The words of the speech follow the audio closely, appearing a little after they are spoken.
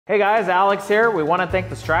Hey guys, Alex here. We want to thank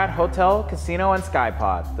the Strat Hotel, Casino, and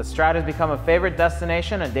Skypod. The Strat has become a favorite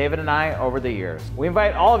destination of David and I over the years. We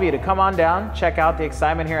invite all of you to come on down, check out the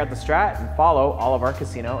excitement here at the Strat, and follow all of our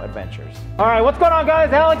casino adventures. All right, what's going on,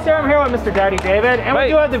 guys? Alex here. I'm here with Mr. Daddy David, and we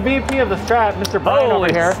do have the VP of the Strat, Mr. Brian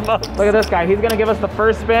over here. Smokes. Look at this guy. He's going to give us the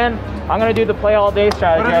first spin. I'm going to do the play all day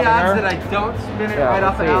strategy. What are the odds that I don't spin it right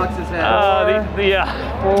off of Alex's head?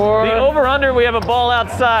 The over-under, we have a ball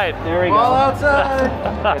outside. There we go. Ball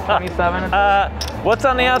outside. Okay, 27. What's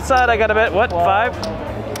on the outside? I got to bet, what, 5?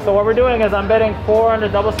 So what we're doing is I'm betting 4 under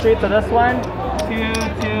double streets on this one. 2,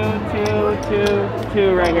 2, 2, 2,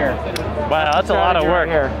 2 right here. Wow, that's a lot of work.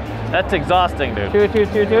 Right here. That's exhausting, dude. 2, 2,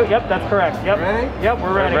 2, 2. Yep, that's correct. Yep. Ready? Yep,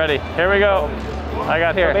 we're ready. We're ready. Here we go. I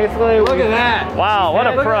got here. So basically, look at that. Wow, what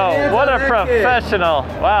a pro. What a professional.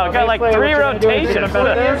 Wow, we got like 3 rotations.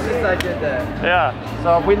 What a year since I did that. Yeah.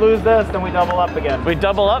 So if we lose this, then we double up again. We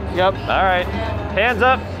double up? Yep. All right. Hands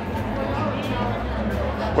up.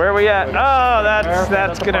 Where are we at? Oh,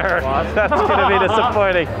 that's going to hurt. That's going to be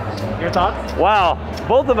disappointing. Your thoughts? Wow.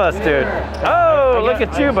 Both of us, dude. Oh, look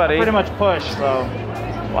at you, buddy. I pretty much push, so.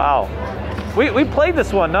 Wow. We played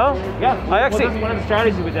this one, no? Yeah. I actually. This is one of the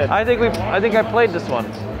strategies we did. I think I played this one.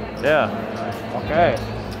 Yeah. Okay.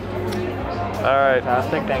 All right.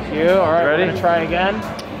 Fantastic. Thank you. All right. Ready? We're gonna try again. So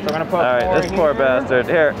we're gonna put. All right. This poor bastard.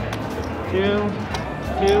 Here. 2,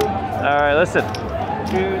 2. All right. Listen.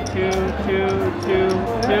 2, 2, 2, 2,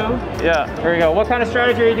 2. Yeah. Here we go. What kind of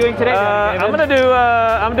strategy are you doing today, David? I'm gonna do.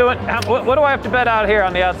 I'm doing. What do I have to bet out here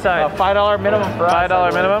on the outside? $5 minimum for us.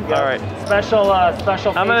 $5 minimum. Yep. All right. Special.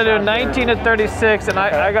 I'm gonna do 19 to 36, and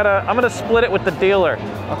okay. I'm gonna split it with the dealer.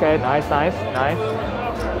 Okay. Nice.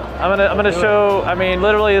 I'm gonna show. I mean,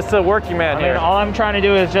 literally, it's a working man here. All I'm trying to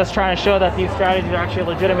do is just trying to show that these strategies are actually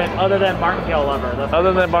legitimate, other than martingale lever.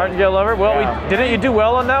 Other than martingale lever? Well, yeah. Didn't you do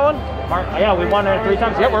well on that one? Yeah, we won it 3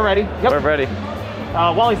 times. Yep, we're ready. Yep. We're ready.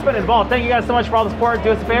 While he's spinning his ball, thank you guys so much for all the support.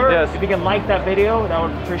 Do us a favor. Yes. If you can like that video, that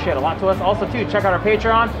would appreciate a lot to us. Also, too, check out our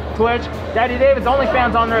Patreon, Twitch. Daddy David's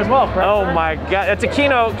OnlyFans on there as well, correct? Oh sir? my God, it's a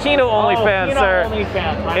Kino OnlyFans, Kino sir.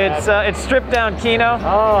 OnlyFans. It's stripped down Kino.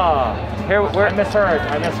 Oh. Here, I misheard.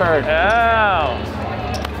 Oh.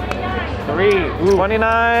 3. Ooh.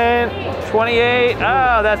 29, 28.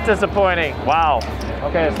 Oh, that's disappointing. Wow.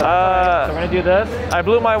 Okay, so we're gonna do this. I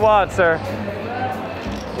blew my wad, sir.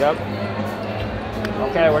 Yep.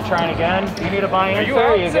 Okay, we're trying again. You need a buy-in,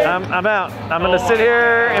 sir? I'm out. I'm gonna sit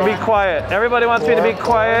here and be quiet. Everybody wants me to be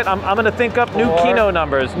quiet. I'm gonna think up new Kino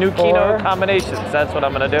numbers, new Kino combinations. That's what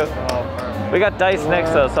I'm gonna do. We got dice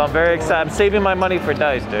next though, so I'm very excited. I'm saving my money for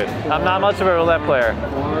dice, dude. I'm not much of a roulette player.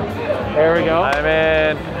 There we go. I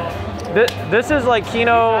mean, this is like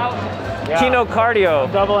Kino cardio.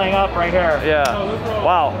 I'm doubling up right here. Yeah.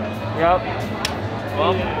 Wow. Yep.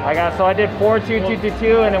 I did 4, 2, 2, 2,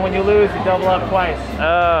 2, and then when you lose, you double up twice.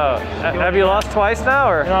 Oh. Have you lost twice now,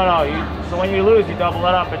 or? No. So when you lose, you double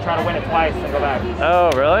it up and try to win it twice and go back. Oh,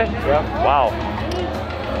 really? Yep. Wow.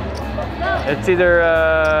 It's either.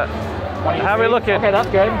 How are we looking? Okay, that's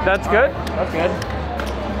good. That's good? That's good.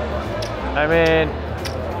 I mean,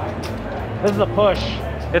 this is a push.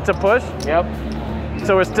 It's a push? Yep.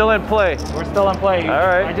 So we're still in play? We're still in play. All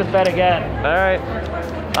right. I just bet again. All right.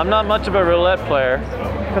 I'm not much of a roulette player.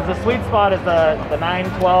 Because the sweet spot is the 9,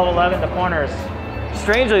 12, 11, the corners.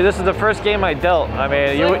 Strangely, this is the first game I dealt. I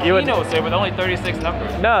mean, you would say with only 36 numbers.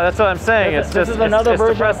 No, that's what I'm saying. This is another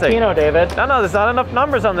version depressing. of Kino, David. No, there's not enough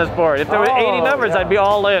numbers on this board. If there were 80 numbers, I'd be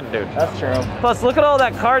all in, dude. That's true. Plus, look at all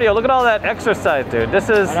that cardio. Look at all that exercise, dude. This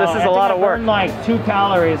is a lot of work. I'm like 2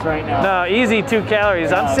 calories right now. No, easy 2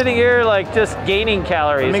 calories. Yeah. I'm sitting here like just gaining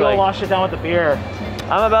calories. Let me go wash it down with the beer.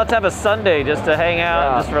 I'm about to have a Sunday just to hang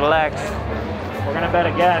out and just relax. We're gonna bet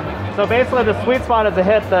again. So basically, the sweet spot is to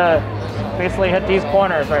hit these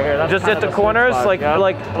corners right here. That's just hit the corners, like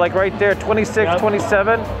right there, 26,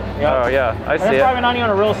 27. Yep. Oh yeah, I see it. That's probably not even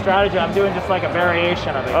a real strategy. I'm doing just like a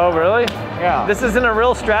variation of it. Oh really? Yeah. This isn't a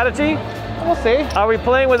real strategy? We'll see. Are we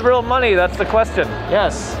playing with real money? That's the question.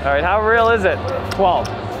 Yes. All right, how real is it? 12.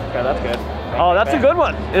 Okay, that's good. Oh, that's a good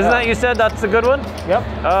one. Isn't that you said that's a good one? Yep.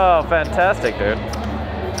 Oh, fantastic, dude.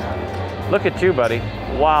 Look at you, buddy.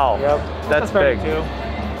 Wow. Yep. That's big.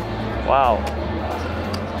 Wow.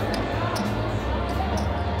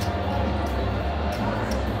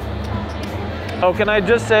 Oh, can I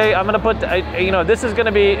just say, I'm gonna put, this is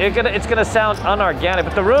gonna be, it's gonna sound unorganic,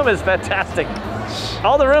 but the room is fantastic.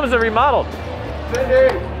 All the rooms are remodeled.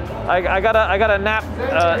 I got a nap.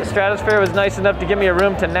 Stratosphere was nice enough to give me a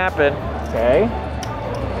room to nap in. Okay.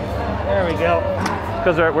 There we go.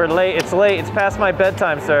 Because we're late. It's late. It's past my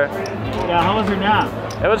bedtime, sir. Yeah. How was your nap?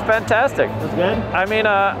 It was fantastic. It was good. I mean,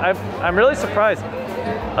 I'm really surprised.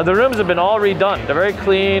 The rooms have been all redone. They're very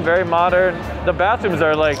clean, very modern. The bathrooms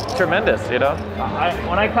are like tremendous, you know?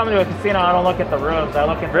 When I come to a casino, I don't look at the rooms. I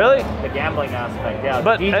look at the gambling aspect. Yeah,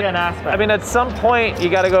 but the DJ aspect. I mean, at some point, you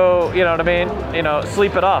got to go, you know what I mean? You know,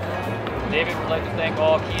 sleep it off. David would like to thank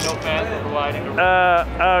all Keno fans for providing the room.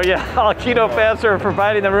 Oh yeah, all Keno fans for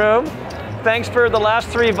providing the room. Thanks for the last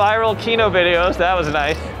 3 viral Keno videos. That was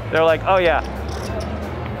nice. They're like, oh yeah.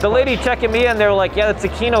 The lady checking me in, they were like, yeah, that's a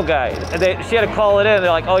Keno guy. And she had to call it in. They're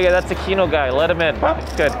like, oh yeah, that's a Keno guy. Let him in.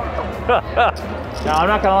 It's good. No, I'm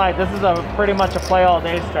not gonna lie. This is pretty much a play all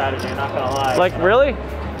day strategy. I'm not gonna lie. Like really?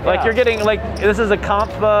 Like you're getting this is a comp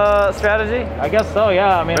strategy? I guess so.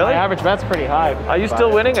 Yeah. I mean, really? My average bet's pretty high. Are you still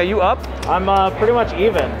winning? Are you up? I'm pretty much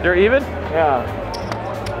even. You're even? Yeah.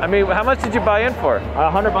 I mean, how much did you buy in for?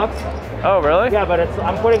 $100. Oh, really? Yeah, but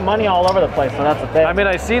I'm putting money all over the place, so that's the thing. I mean,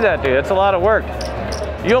 I see that, dude. It's a lot of work.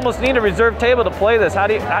 You almost need a reserve table to play this. How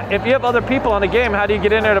do you, if you have other people on the game, how do you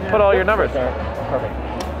get in there to put all your numbers? Perfect.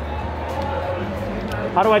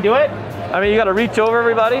 How do I do it? I mean, you got to reach over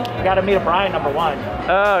everybody. You got to meet a Brian, number 1.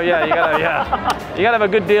 Oh yeah, you gotta you gotta have a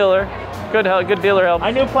good dealer. Good dealer help.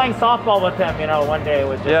 I knew playing softball with him, you know, one day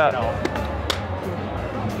was just,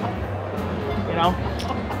 you know,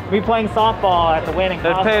 me playing softball at the winning.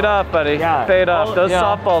 It paid off, buddy. Yeah, paid off. Those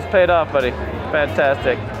softballs paid off, buddy.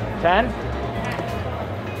 Fantastic. 10.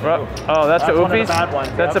 Oh, that's a oopies?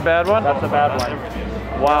 That's a bad one? That's a bad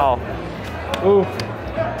one. Wow. Oof.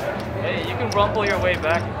 Hey, you can rumble your way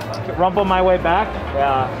back. Rumble my way back?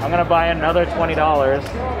 Yeah. I'm going to buy another $20.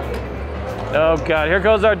 Oh, God. Here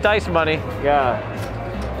goes our dice money. Yeah.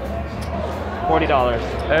 $40.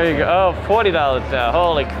 There you go. Oh, $40 now.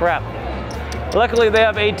 Holy crap. Luckily, they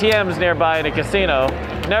have ATMs nearby in a casino.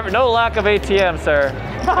 No lack of ATMs, sir.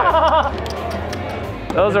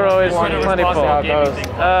 Those are always plentiful.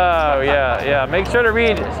 Oh, yeah. Make sure to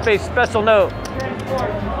read special note.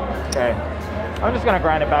 Okay. I'm just going to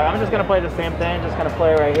grind it back. I'm just going to play the same thing. Just going to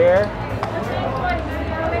play right here.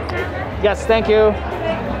 Yes, thank you.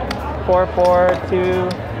 4, 4, 2, 2, 2, 2,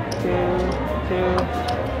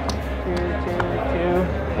 2,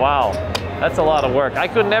 2. Wow. That's a lot of work. I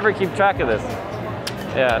could never keep track of this.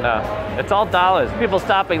 Yeah, no. It's all dollars. People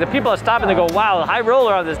stopping. The people are stopping. They go, wow, high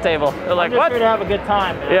roller on this table. They're like, what? I'm just here to have a good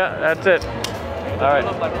time, man. Yeah, that's it. All right.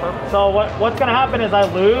 So what's going to happen is I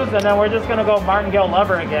lose, and then we're just going to go martingale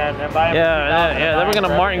lever again and buy. Yeah. Then we're going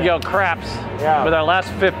to martingale craps with our last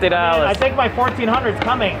 $50. I think my 1400's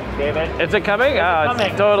coming, David. Is it coming?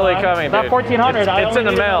 It's totally coming, dude. That 1400. It's in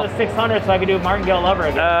the mail. 600, so I can do martingale lever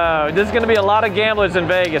again. There's going to be a lot of gamblers in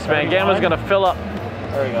Vegas, man. Gamblers going to fill up.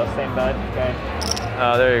 There we go. Same bet. Okay.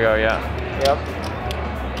 Oh, there you go. Yeah. Yep.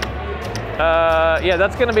 Yeah,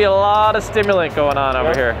 that's going to be a lot of stimulant going on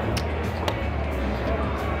over here.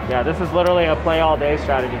 Yeah, this is literally a play all day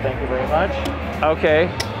strategy. Thank you very much. Okay.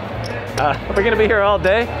 We're going to be here all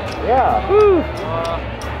day? Yeah. Woo.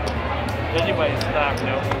 Anybody's stock,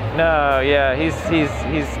 no. No, yeah, he's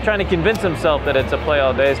trying to convince himself that it's a play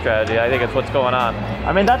all day strategy. I think it's what's going on.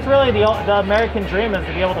 I mean, that's really the American dream, is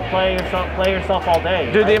to be able to play yourself all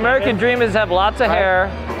day. Dude, right? The American dream is to have lots of hair.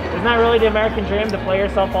 Isn't that really the American dream, to play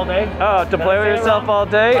yourself all day? Oh, to play with yourself all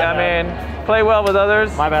day? I mean, play well with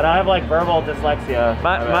others. My bad, I have like verbal dyslexia.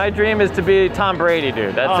 My dream is to be Tom Brady,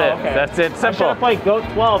 dude. That's it. Okay. That's it. Simple. I should have played GOAT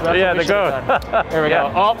 12. That's the GOAT. There we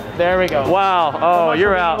go. Oh, there we go. Wow. Oh,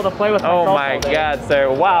 you're out. Able to play with oh my God, sir.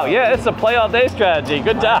 Wow. Yeah, it's a play all day strategy.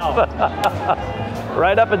 Good job.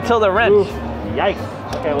 Right up until the wrench. Oof. Yikes.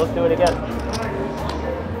 Okay, let's do it again.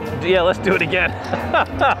 Yeah, let's do it again.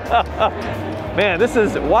 Man, this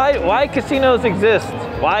is why casinos exist.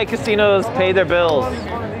 Why casinos pay their bills.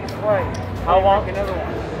 How long?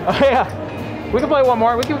 Oh yeah, we can play one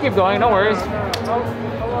more. We can keep going. No worries.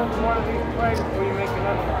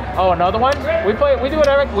 Oh, another one? We do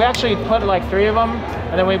whatever. We actually put like 3 of them,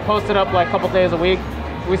 and then we post it up like a couple days a week.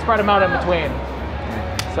 We spread them out in between.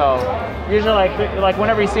 So usually like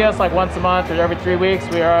whenever you see us like once a month or every 3 weeks,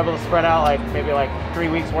 we are able to spread out like maybe like 3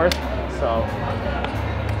 weeks worth. So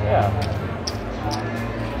yeah.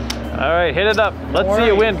 All right, hit it up. Let's see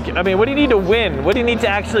you win. I mean, what do you need to win? What do you need to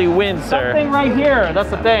actually win, sir? Something right here. That's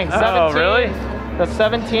the thing. 17. Oh, really? The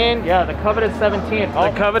 17. Yeah, the coveted 17. Oh.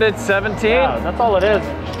 The coveted 17? Yeah, that's all it is.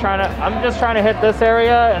 I'm just trying to hit this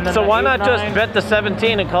area, and then. So why not just bet the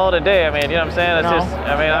 17 and call it a day? I mean, you know what I'm saying? It's just.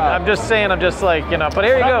 I mean, I'm just saying. I'm just like, you know. But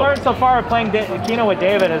here you go. What I've learned so far of playing Keno with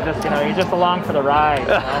David is just, you know, you're just along for the ride. You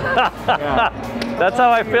know? Yeah. That's how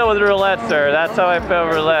I feel with roulette, sir. That's how I feel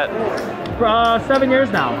with roulette. 7 years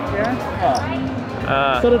now.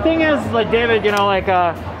 Yeah. So the thing is, like David, you know, like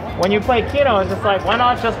when you play Keno, it's just like, why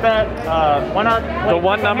not just bet? Why not play the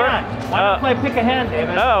one number? Why not play pick a hand,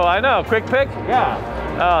 David? Oh, I know. Quick pick. Yeah.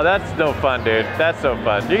 Oh, that's no fun, dude. That's no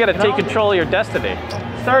fun. You gotta take control of your destiny.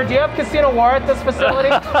 Sir, do you have Casino War at this facility?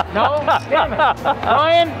 No? Damn it.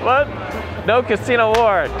 Ryan? What? No Casino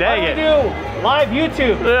War. Dang it. Do live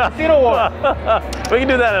YouTube. Casino War. We can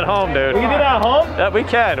do that at home, dude. We can do that at home? Yeah, we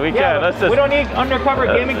can. We can. Let's just. We don't need undercover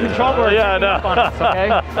gaming control boards. Yeah, no. On us,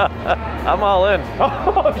 okay? I'm all in.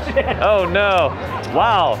 Oh shit. Oh no.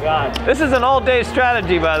 Wow. God. This is an all-day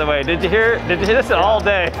strategy, by the way. Did you hear? This is all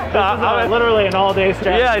day. This is literally an all-day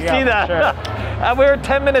strategy. Yeah, I see that. Sure. We're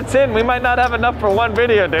 10 minutes in. We might not have enough for one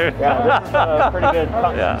video, dude. Yeah, this is pretty good.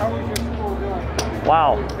 Yeah.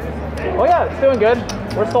 Wow. Oh yeah, it's doing good.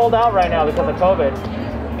 We're sold out right now because of COVID.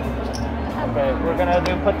 Okay, we're gonna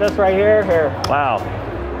put this right here. Wow.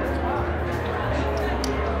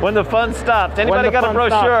 When the fun stops. Anybody got a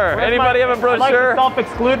brochure? Anybody have a brochure? I'd like to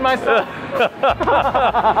self-exclude myself.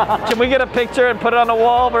 Can we get a picture and put it on the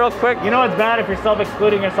wall real quick? You know it's bad if you're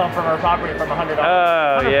self-excluding yourself from our property from $100.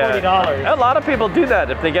 $140. Yeah. A lot of people do that.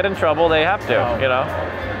 If they get in trouble, they have to, you know.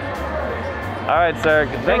 All right, sir.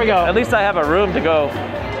 There we go. At least I have a room to go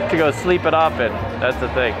sleep it off in. That's the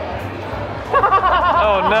thing.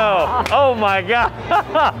 Oh no. Oh my God.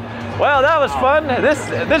 Well, that was fun.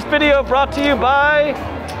 This video brought to you by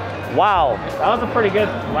Wow. That was a pretty good,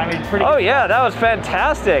 pretty Oh good yeah, that was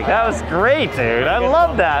fantastic. That was great, dude. I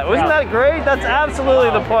love that. Wasn't that great? That's absolutely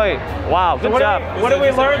the point. Wow, good job. What did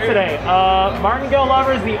we learn today? Martingale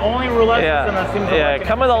Lovers, the only roulette system that seems to work.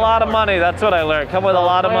 Come with a lot of money. That's what I learned. Come with a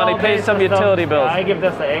lot of money. Pay some utility bills. I give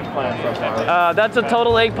this an eggplant so far. That's a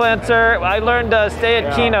total eggplant, sir. I learned stay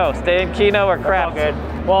at Keno. Stay in Keno or crap. Good.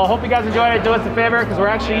 Well, I hope you guys enjoyed it. Do us a favor, because we're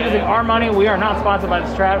actually using our money. We are not sponsored by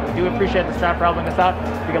the Strat. We do appreciate the Strat for helping us out.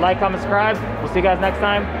 If you can like, comment, subscribe. We'll see you guys next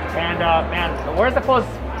time. And man, where's the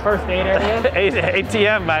closest first aid area?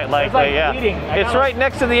 ATM, likely, yeah. Bleeding. It's right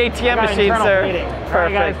next to the ATM machine, sir. Perfect. All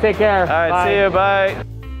right, guys, take care. All right, see you. Bye.